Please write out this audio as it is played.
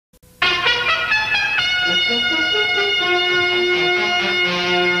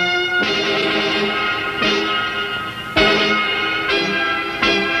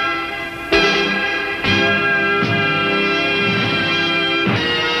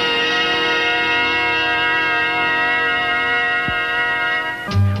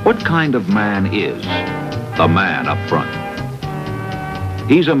What kind of man is the man up front?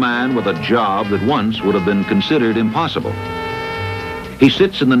 He's a man with a job that once would have been considered impossible. He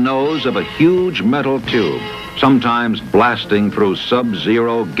sits in the nose of a huge metal tube, sometimes blasting through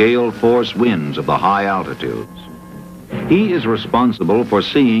sub-zero gale force winds of the high altitudes. He is responsible for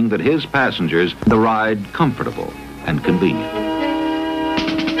seeing that his passengers the ride comfortable and convenient.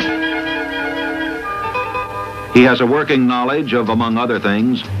 He has a working knowledge of, among other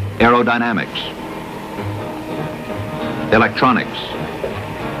things, aerodynamics, electronics,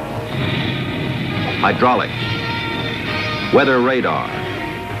 hydraulics, weather radar,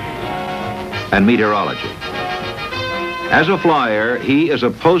 and meteorology. As a flyer, he is a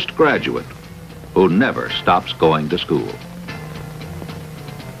postgraduate who never stops going to school.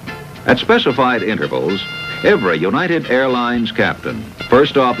 At specified intervals, every United Airlines captain,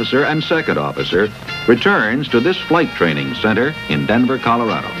 first officer, and second officer returns to this flight training center in Denver,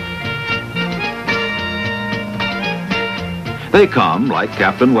 Colorado. They come, like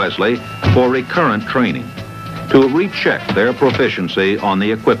Captain Wesley, for recurrent training to recheck their proficiency on the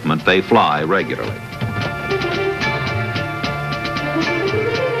equipment they fly regularly.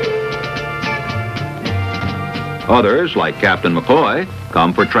 Others, like Captain McCoy,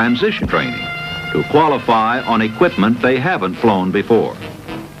 come for transition training to qualify on equipment they haven't flown before.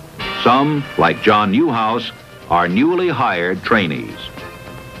 Some, like John Newhouse, are newly hired trainees.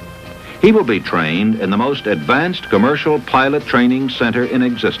 He will be trained in the most advanced commercial pilot training center in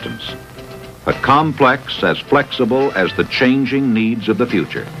existence, but complex, as flexible as the changing needs of the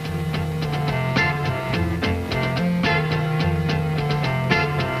future.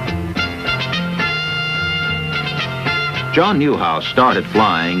 John Newhouse started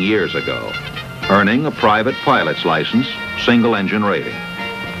flying years ago, earning a private pilot's license, single engine rating.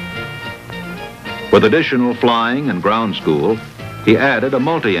 With additional flying and ground school, he added a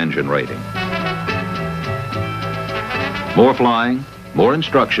multi-engine rating. More flying, more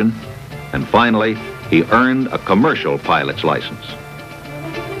instruction, and finally, he earned a commercial pilot's license.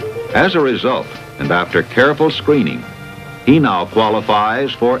 As a result, and after careful screening, he now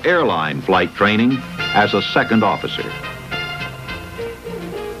qualifies for airline flight training as a second officer.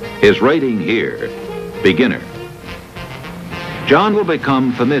 His rating here, beginner. John will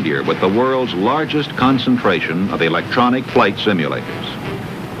become familiar with the world's largest concentration of electronic flight simulators.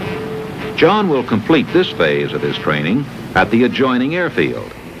 John will complete this phase of his training at the adjoining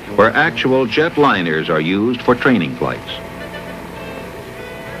airfield, where actual jetliners are used for training flights.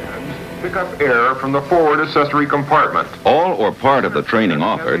 Pick up air from the forward accessory compartment. All or part of the training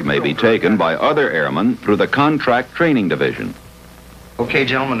offered may be taken by other airmen through the contract training division. Okay,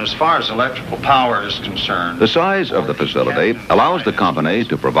 gentlemen, as far as electrical power is concerned... The size of the facility allows the company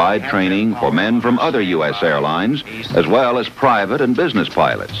to provide training for men from other U.S. airlines, as well as private and business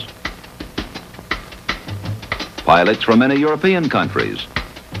pilots. Pilots from many European countries,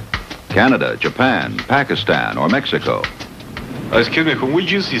 Canada, Japan, Pakistan, or Mexico. Excuse me, when we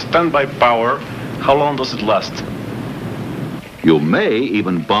use the standby power, how long does it last? You may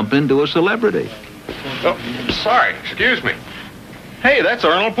even bump into a celebrity. Oh, sorry, excuse me. Hey, that's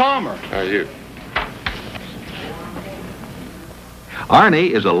Arnold Palmer. How are you?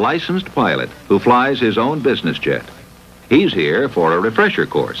 Arnie is a licensed pilot who flies his own business jet. He's here for a refresher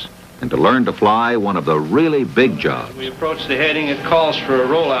course and to learn to fly one of the really big jobs. We approach the heading, it calls for a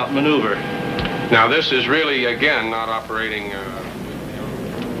rollout maneuver. Now, this is really, again, not operating...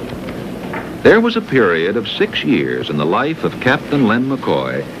 There was a period of 6 years in the life of Captain Len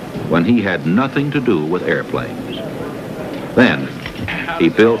McCoy when he had nothing to do with airplanes. Then, he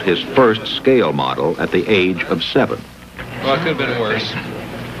built his first scale model at the age of 7. Well, it could have been worse.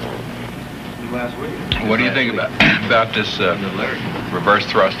 What do you think about this reverse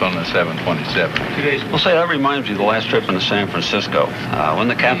thrust on the 727? Well, say, that reminds me of the last trip into San Francisco. When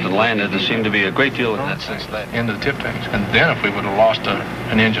the captain landed, there seemed to be a great deal of... That's since the end of the tip tanks. And then if we would have lost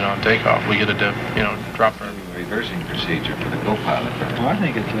an engine on takeoff, we could have, dropped our... Reversing procedure for the co-pilot. Well, I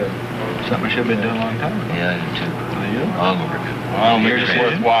think it's something we should have been doing a long time ago. Yeah, I do too. Long overdue. Well, I don't think it's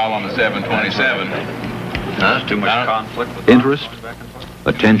worthwhile on the 727. No, there's too much conflict with... Interest,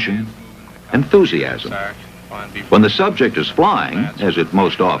 attention, enthusiasm. When the subject is flying, as it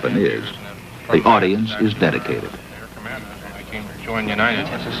most often is, the audience is dedicated.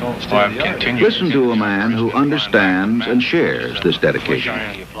 Listen to a man who understands and shares this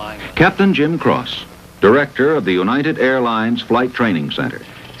dedication. Captain Jim Cross, director of the United Airlines Flight Training Center.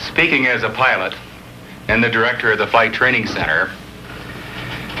 Speaking as a pilot and the director of the Flight Training Center,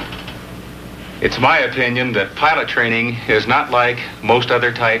 it's my opinion that pilot training is not like most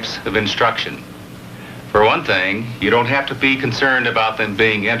other types of instruction. For one thing, you don't have to be concerned about them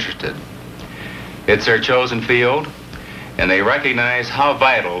being interested. It's their chosen field, and they recognize how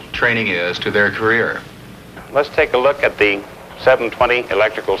vital training is to their career. Let's take a look at the 720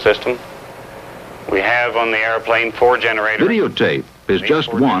 electrical system. We have on the airplane 4 generators. Videotape is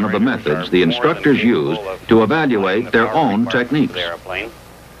just one of the methods the instructors use to evaluate their own techniques.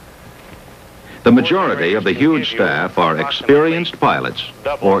 The majority of the huge staff are experienced pilots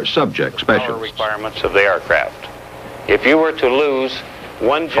or subject specialists. Requirements of the aircraft. If you were to lose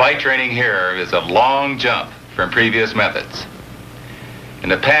one flight training here is a long jump from previous methods. In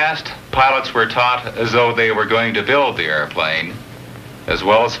the past, pilots were taught as though they were going to build the airplane as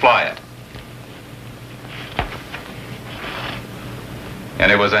well as fly it.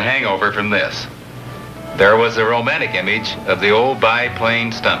 And it was a hangover from this. There was a romantic image of the old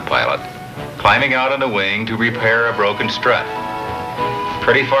biplane stunt pilot climbing out on the wing to repair a broken strut.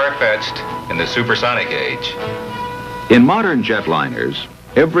 Pretty far-fetched in the supersonic age. In modern jetliners,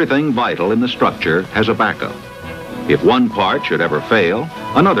 everything vital in the structure has a backup. If one part should ever fail,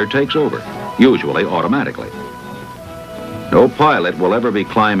 another takes over, usually automatically. No pilot will ever be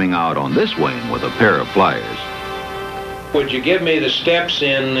climbing out on this wing with a pair of pliers. Would you give me the steps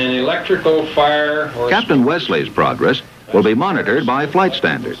in an electrical, fire, or... Captain Wesley's progress will be monitored by Flight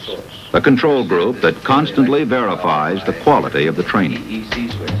Standards, a control group that constantly verifies the quality of the training.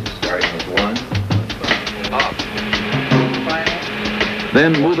 EC switches starting with 1, off.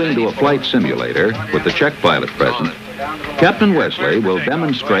 Then moving to a flight simulator with the check pilot present, Captain Wesley will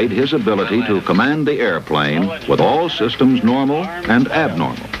demonstrate his ability to command the airplane with all systems normal and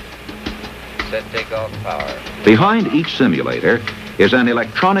abnormal. Set takeoff power. Behind each simulator is an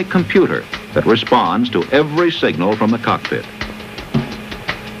electronic computer that responds to every signal from the cockpit.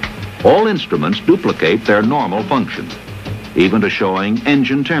 All instruments duplicate their normal function, even to showing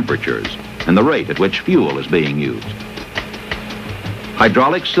engine temperatures and the rate at which fuel is being used.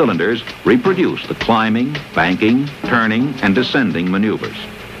 Hydraulic cylinders reproduce the climbing, banking, turning, and descending maneuvers.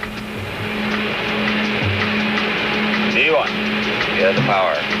 D1, get the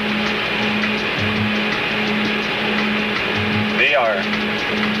power. VR.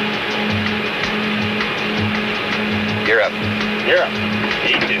 Gear up. Gear up.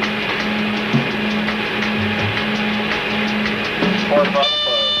 E2. 4 throttle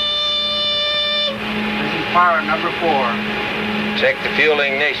close. Ignition power number 4. Check the fuel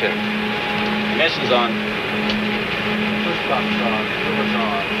ignition. Ignition's on.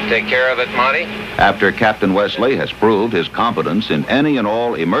 Take care of it, Monty. After Captain Wesley has proved his competence in any and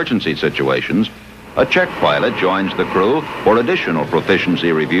all emergency situations, a check pilot joins the crew for additional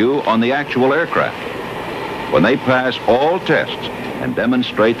proficiency review on the actual aircraft. When they pass all tests and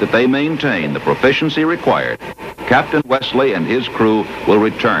demonstrate that they maintain the proficiency required, Captain Wesley and his crew will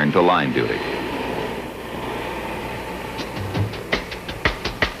return to line duty.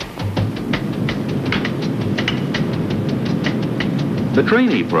 The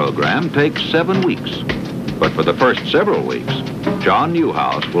trainee program takes 7 weeks, but for the first several weeks, John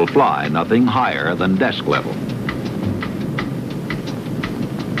Newhouse will fly nothing higher than desk level.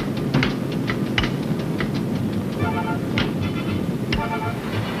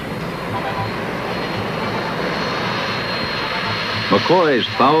 McCoy's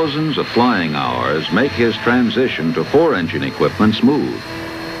thousands of flying hours make his transition to 4-engine equipment smooth,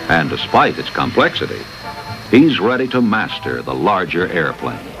 and despite its complexity, he's ready to master the larger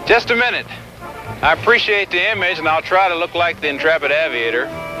airplane. Just a minute. I appreciate the image, and I'll try to look like the intrepid aviator.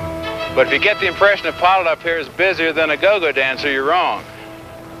 But if you get the impression a pilot up here is busier than a go-go dancer, you're wrong.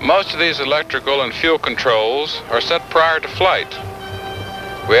 Most of these electrical and fuel controls are set prior to flight.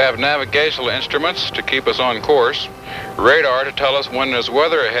 We have navigational instruments to keep us on course, radar to tell us when there's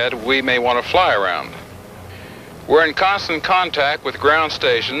weather ahead we may want to fly around. We're in constant contact with ground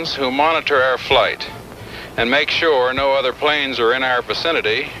stations who monitor our flight and make sure no other planes are in our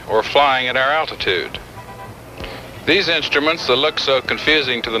vicinity or flying at our altitude. These instruments that look so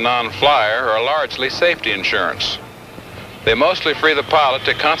confusing to the non-flyer are largely safety insurance. They mostly free the pilot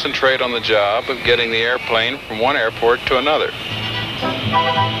to concentrate on the job of getting the airplane from one airport to another.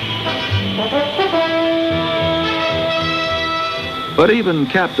 But even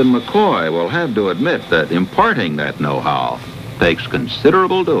Captain McCoy will have to admit that imparting that know-how takes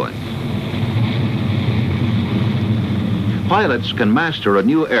considerable doing. Pilots can master a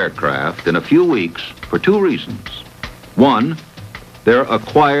new aircraft in a few weeks for 2 reasons. 1, their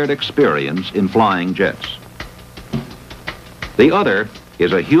acquired experience in flying jets. The other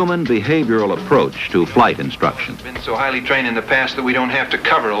is a human behavioral approach to flight instruction. We've been so highly trained in the past that we don't have to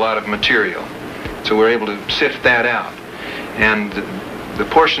cover a lot of material. So we're able to sift that out. And the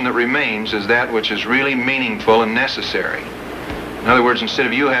portion that remains is that which is really meaningful and necessary. In other words, instead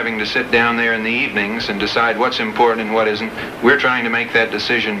of you having to sit down there in the evenings and decide what's important and what isn't, we're trying to make that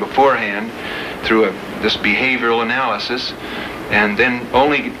decision beforehand through this behavioral analysis, and then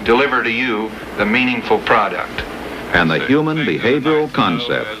only deliver to you the meaningful product. And the human behavioral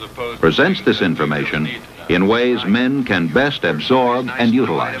concept presents this information in ways men can best absorb and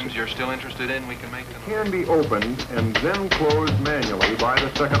utilize it. You're still interested in, we can make them. Can be opened and then closed manually by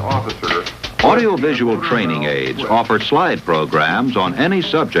the second officer. Audiovisual training aids offer slide programs on any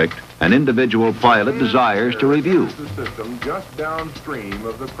subject an individual pilot desires to review. The system just downstream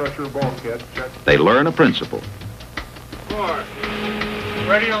of the pressure bulkhead check. They learn a principle. 4.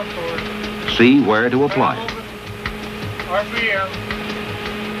 Ready on 4. See where to apply it. RPM.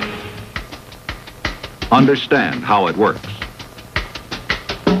 Understand how it works.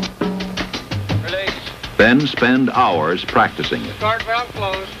 Release. Then spend hours practicing it. Start valve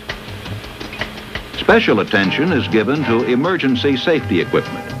closed. Special attention is given to emergency safety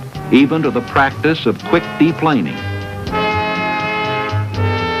equipment, even to the practice of quick deplaning.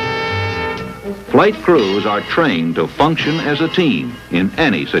 Flight crews are trained to function as a team in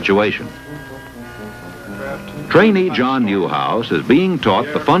any situation. Trainee John Newhouse is being taught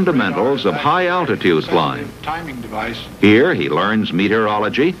the fundamentals of high-altitude flying. Timing device. Here he learns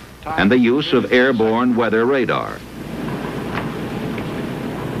meteorology and the use of airborne weather radar.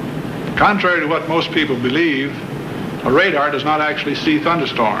 Contrary to what most people believe, a radar does not actually see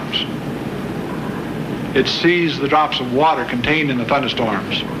thunderstorms. It sees the drops of water contained in the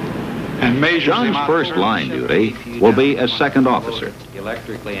thunderstorms and measures the John's amount first of line duty will be as second officer.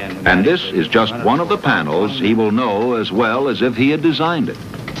 And this is just one of the panels he will know as well as if he had designed it.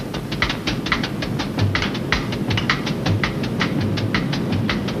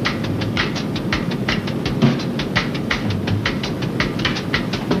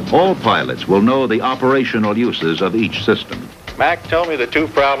 All pilots will know the operational uses of each system. Mac, tell me the two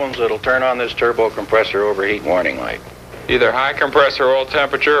problems that'll turn on this turbo compressor overheat warning light. Either high compressor oil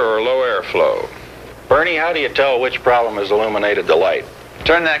temperature or low airflow. Bernie, how do you tell which problem has illuminated the light?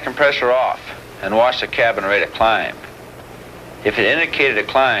 Turn that compressor off and watch the cabin rate of climb. If it indicated a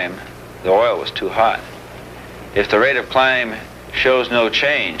climb, the oil was too hot. If the rate of climb shows no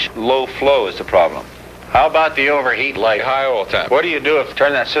change, low flow is the problem. How about the overheat light? High oil temp. What do you do if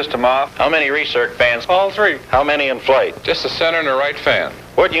Turn that system off. How many recirc fans? All 3. How many in flight? Just the center and the right fan.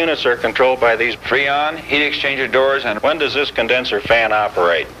 What units are controlled by these? Freon, heat exchanger doors, and When does this condenser fan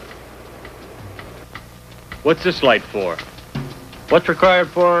operate? What's this light for? What's required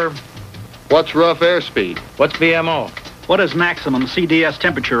for? What's rough airspeed? What's VMO? What is maximum CDS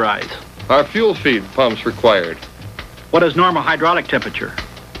temperature rise? Are fuel feed pumps required? What is normal hydraulic temperature?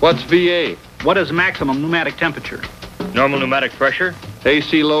 What's VA? What is maximum pneumatic temperature? Normal pneumatic pressure?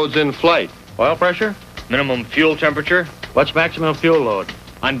 AC loads in flight? Oil pressure? Minimum fuel temperature? What's maximum fuel load?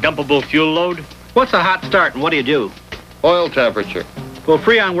 Undumpable fuel load? What's a hot start and what do you do? Oil temperature. Will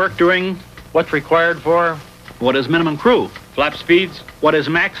Freon work during? What's required for? What is minimum crew? Flap speeds? What is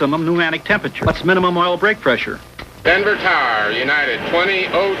maximum pneumatic temperature? What's minimum oil brake pressure? Denver Tower, United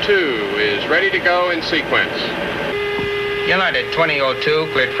 2002 is ready to go in sequence. United 2002,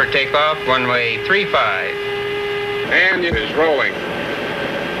 cleared for takeoff, runway 35. And it is rolling.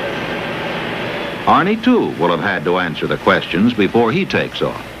 Arnie, too, will have had to answer the questions before he takes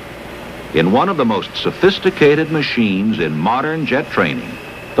off. In one of the most sophisticated machines in modern jet training,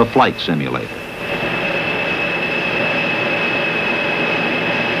 the flight simulator.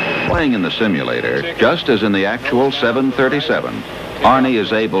 Playing in the simulator, just as in the actual 737, Arnie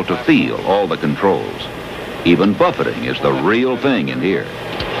is able to feel all the controls. Even buffeting is the real thing in here.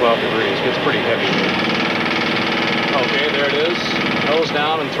 12 degrees, gets pretty heavy. Okay, there it is. Nose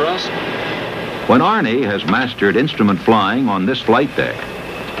down and thrust. When Arnie has mastered instrument flying on this flight deck,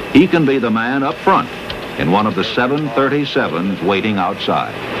 he can be the man up front in one of the 737s waiting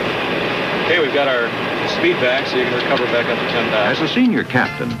outside. Okay, we've got our speed back, so you can recover back up to 10,000. As a senior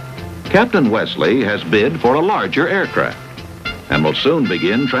captain, Captain Wesley has bid for a larger aircraft and will soon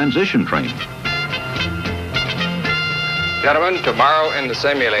begin transition training. Gentlemen, tomorrow in the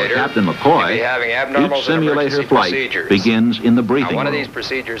simulator, For Captain we'll McCoy, be having abnormals each simulator and flight procedures. begins in the briefing Now, one room. of these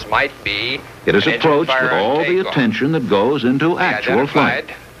procedures might be It is an engine approached fire with on all the takeoff. attention that goes into actual flight,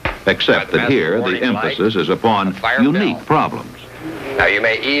 except that here the emphasis is upon unique problems. Now, you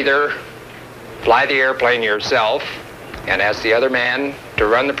may either fly the airplane yourself and ask the other man to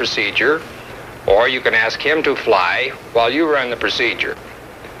run the procedure, or you can ask him to fly while you run the procedure.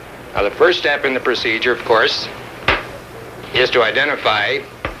 Now, the first step in the procedure, of course, is to identify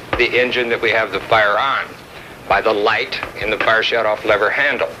the engine that we have the fire on by the light in the fire shut-off lever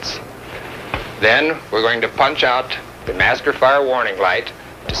handles. Then we're going to punch out the master fire warning light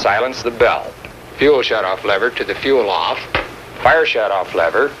to silence the bell. Fuel shut-off lever to the fuel off, fire shut-off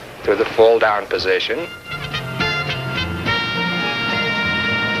lever to the full down position.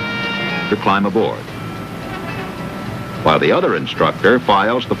 To climb aboard, while the other instructor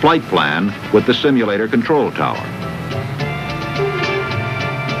files the flight plan with the simulator control tower.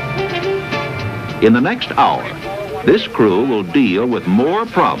 In the next hour, this crew will deal with more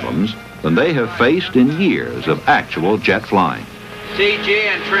problems than they have faced in years of actual jet flying. CG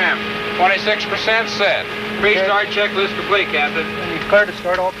and trim. 26% set. Pre-start checklist complete, Captain. You're clear to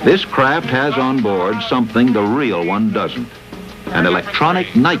start off. This craft has on board something the real one doesn't. An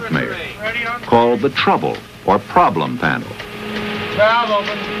electronic nightmare called the trouble or problem panel. Valve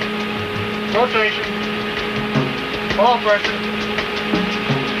open. Rotation. Ball pressure.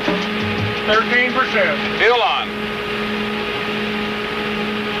 13%. Fuel on.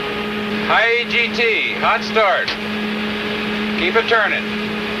 High AGT. Hot start. Keep it turning.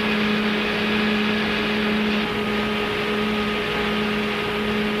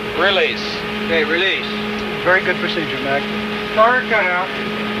 Release. Okay, release. Very good procedure, Mac. Starter cutout.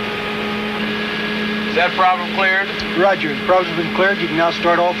 Is that problem cleared? Roger. The problem's been cleared. You can now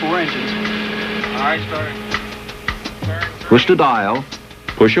start all four engines. All right, start. Twist a dial,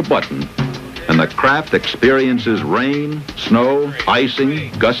 push a button, and the craft experiences rain, snow,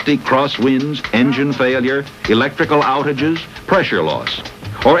 icing, gusty crosswinds, engine failure, electrical outages, pressure loss,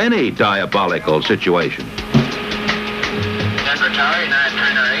 or any diabolical situation. Denver Tower, United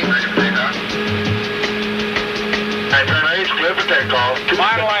Trainer 8, ready for takeoff. United Trainer 8, clear for takeoff.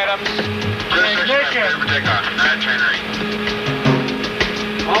 Final items. Ignition. For takeoff. United Trainer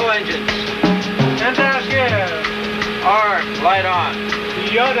 8. All engines. Fantastic. Arc, light on.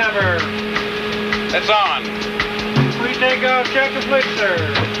 Yacht number. It's on. Pre-takeoff check complete, sir.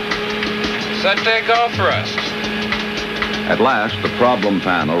 Set takeoff thrust. At last, the problem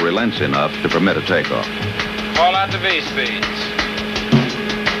panel relents enough to permit a takeoff. Call out the V speeds.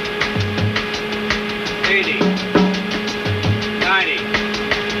 80. 90.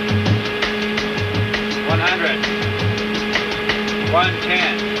 100.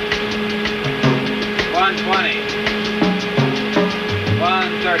 110. 120.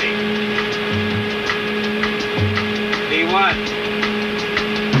 130. V1.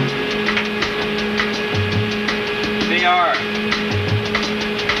 CR.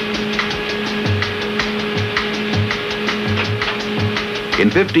 In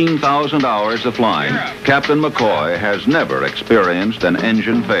 15,000 hours of flying, Captain McCoy has never experienced an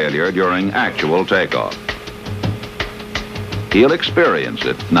engine failure during actual takeoff. He'll experience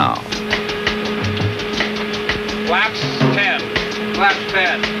it now. Flaps 10. Flaps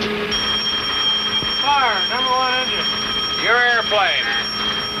 10. Fire, number 1 engine. Your airplane.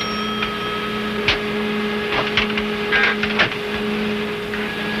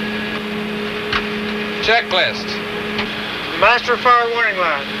 Checklist. Master fire warning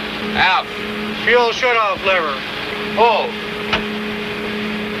light. Out. Fuel shut-off lever. Pull.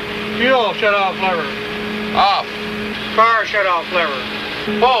 Fuel shut-off lever. Off. Fire shut-off lever.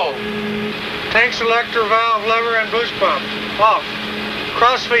 Pull. Tank selector valve lever and boost pump. Off.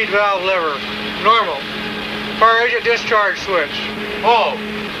 Crossfeed valve lever. Normal. Fire agent discharge switch. Pull.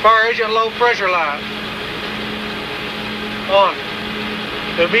 Fire agent low pressure light. On.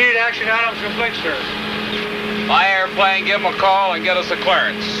 The immediate action items complete, sir. My airplane, give them a call and get us a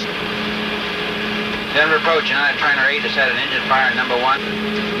clearance. Denver approach, United Trainer 8 to set an engine fire number 1.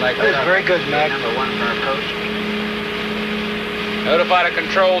 That is very good, Mac. Number 1 for approach. Notify the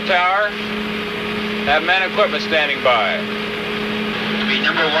control tower. Have men and equipment standing by. Be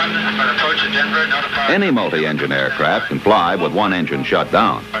number 1 for approach to Denver. Notify. Any multi-engine aircraft can fly with one engine shut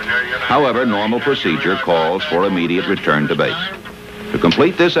down. However, normal procedure calls for immediate return to base. To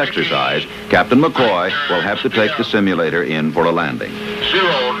complete this exercise, Captain McCoy will have to take the simulator in for a landing.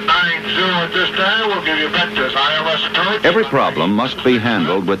 090 at this time. We'll give you vectors. ILS approach. Every problem must be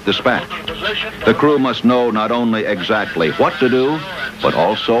handled with dispatch. The crew must know not only exactly what to do, but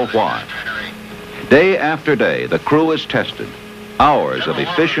also why. Day after day, the crew is tested. Hours of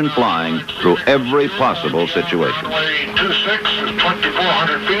efficient flying through every possible situation. 26 is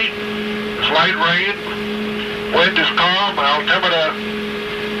 2,400 feet. It's light rain. Wind is calm. Altimeter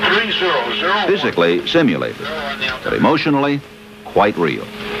 300. Physically simulated, but emotionally quite real.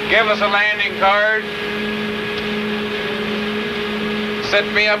 Give us a landing card.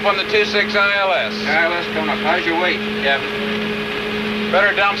 Set me up on the 26 ILS. ILS coming up. How's your weight, Captain?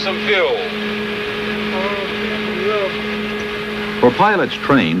 Better dump some fuel. For pilots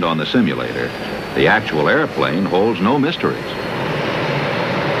trained on the simulator, the actual airplane holds no mysteries.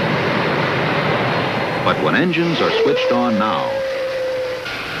 But when engines are switched on now,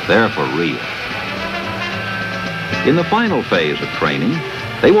 they're for real. In the final phase of training,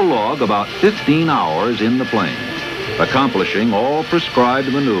 they will log about 15 hours in the plane, accomplishing all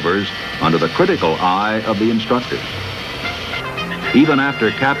prescribed maneuvers under the critical eye of the instructors. Even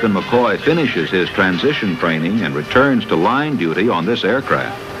after Captain McCoy finishes his transition training and returns to line duty on this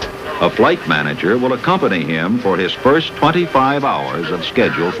aircraft, a flight manager will accompany him for his first 25 hours of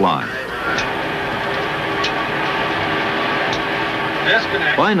scheduled flying.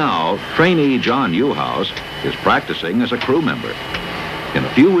 By now, trainee John Newhouse is practicing as a crew member. In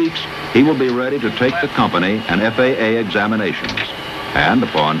a few weeks, he will be ready to take the company and FAA examinations, and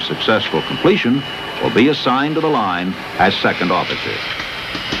upon successful completion, will be assigned to the line as second officer.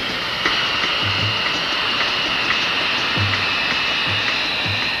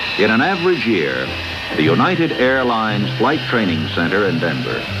 In an average year, the United Airlines Flight Training Center in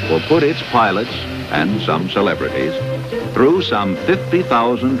Denver will put its pilots, and some celebrities, through some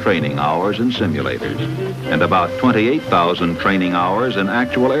 50,000 training hours in simulators and about 28,000 training hours in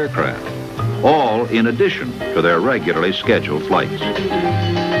actual aircraft, all in addition to their regularly scheduled flights.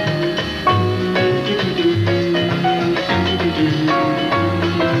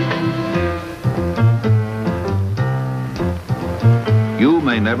 You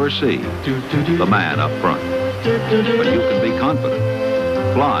may never see the man up front, but you can be confident.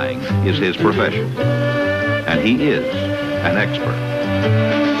 Flying is his profession, and he is an expert.